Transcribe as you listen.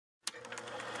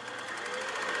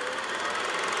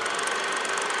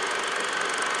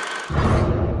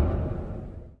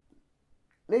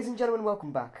Ladies and gentlemen,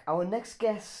 welcome back. Our next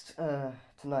guest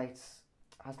tonight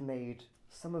has made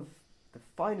some of the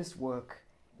finest work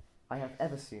I have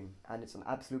ever seen, and it's an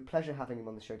absolute pleasure having him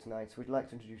on the show tonight. So would you like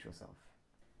to introduce yourself?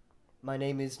 My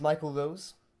name is Michael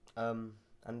Rose, and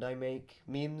I make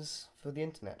memes for the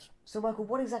internet. So Michael,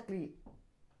 what exactly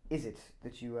is it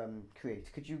that you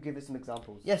create? Could you give us some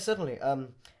examples? Yes, certainly.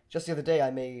 Just the other day I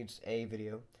made a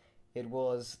video. It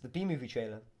was the B movie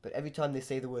trailer, but every time they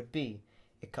say the word B,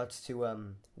 it cuts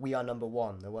to We Are Number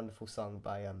One, the wonderful song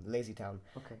by Lazy Town.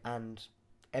 Okay. And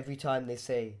every time they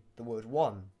say the word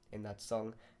one in that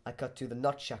song, I cut to the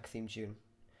Nut Shack theme tune.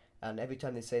 And every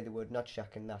time they say the word Nut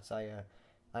Shack in that,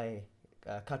 I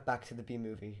cut back to the B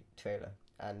movie trailer,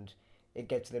 and it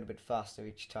gets a little bit faster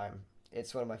each time.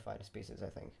 It's one of my finest pieces, I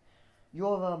think.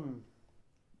 Your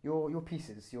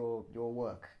pieces, your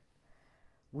work.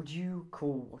 Would you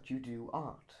call what you do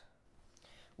art?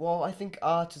 Well, I think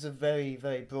art is a very,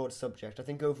 very broad subject. I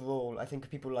think overall, I think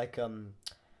people like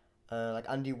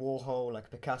Andy Warhol,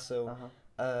 like Picasso,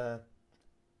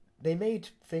 they made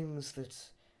things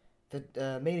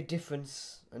that made a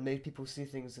difference and made people see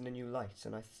things in a new light.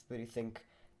 And I really think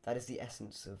that is the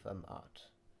essence of art.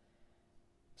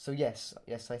 So yes,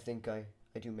 I think I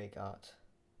do make art.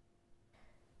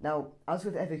 Now, as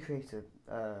with every creator,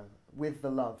 with the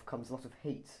love comes a lot of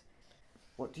hate.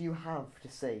 What do you have to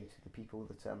say to the people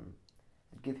that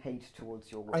give hate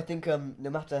towards your work? I think no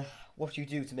matter what you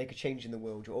do to make a change in the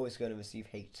world, you're always going to receive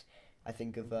hate. I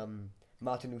think of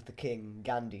Martin Luther King,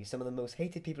 Gandhi, some of the most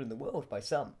hated people in the world by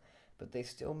some, but they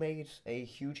still made a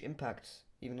huge impact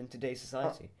even in today's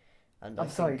society. And I'm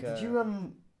sorry, did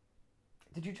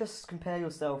you just compare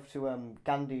yourself to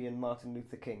Gandhi and Martin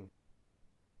Luther King?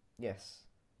 Yes,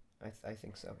 I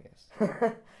think so. Yes.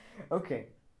 Okay.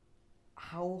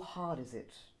 How hard is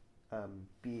it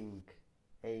being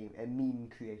a meme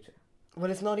creator?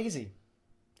 Well, it's not easy.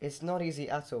 It's not easy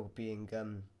at all being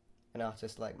an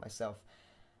artist like myself.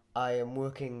 I am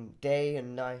working day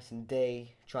and night and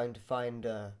day trying to find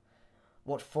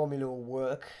what formula will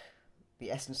work.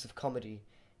 The essence of comedy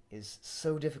is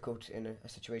so difficult in a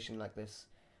situation like this.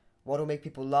 What will make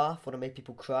people laugh? What will make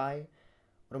people cry?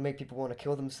 What will make people want to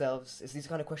kill themselves? It's these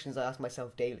kind of questions I ask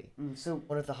myself daily. So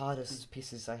one of the hardest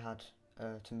pieces I had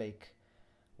to make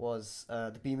was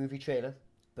the B movie trailer,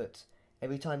 but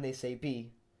every time they say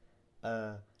B,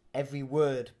 every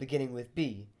word beginning with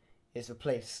B is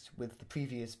replaced with the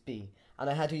previous B, and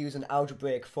I had to use an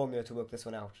algebraic formula to work this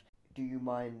one out. Do you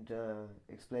mind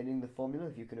explaining the formula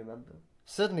if you can remember?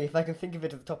 Certainly, if I can think of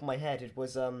it at the top of my head, it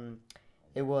was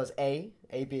A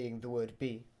being the word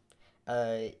B,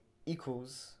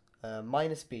 equals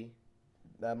minus B,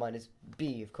 minus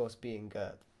B of course being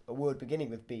a word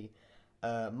beginning with B,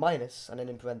 minus, and then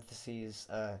in parentheses,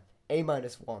 A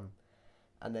minus 1,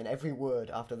 and then every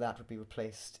word after that would be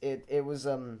replaced. It was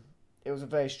a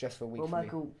very stressful week for me. Well,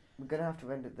 Michael, we're going to have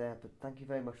to end it there, but thank you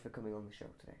very much for coming on the show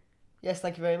today. Yes,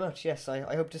 thank you very much. Yes,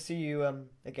 I hope to see you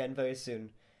again very soon.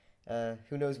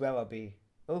 Who knows where I'll be.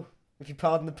 Oh, if you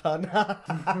pardon the pun.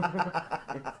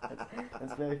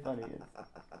 That's very funny, yes.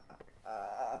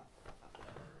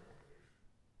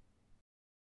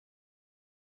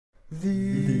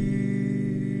 The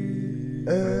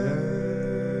end.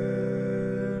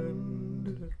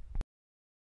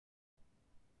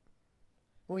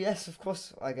 Well, yes, of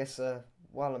course. I guess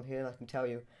while I'm here, I can tell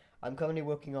you, I'm currently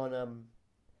working on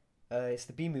it's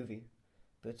the B movie,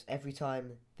 but every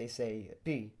time they say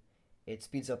B, it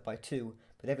speeds up by 2.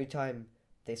 But every time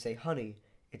they say honey,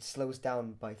 it slows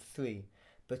down by 3.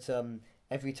 But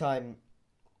every time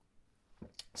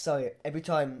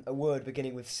a word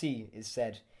beginning with C is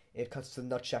said, it cuts to the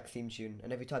Nut Shack theme tune,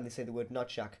 and every time they say the word Nut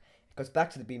Shack, it goes back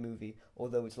to the B movie,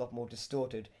 although it's a lot more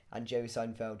distorted, and Jerry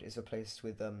Seinfeld is replaced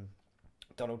with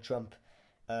Donald Trump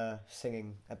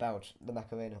singing about the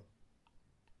Macarena.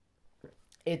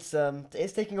 It's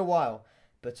taking a while,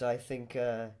 but I think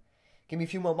give me a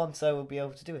few more months, I will be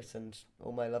able to do it, and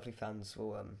all my lovely fans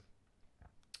will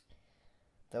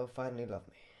they'll finally love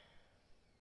me.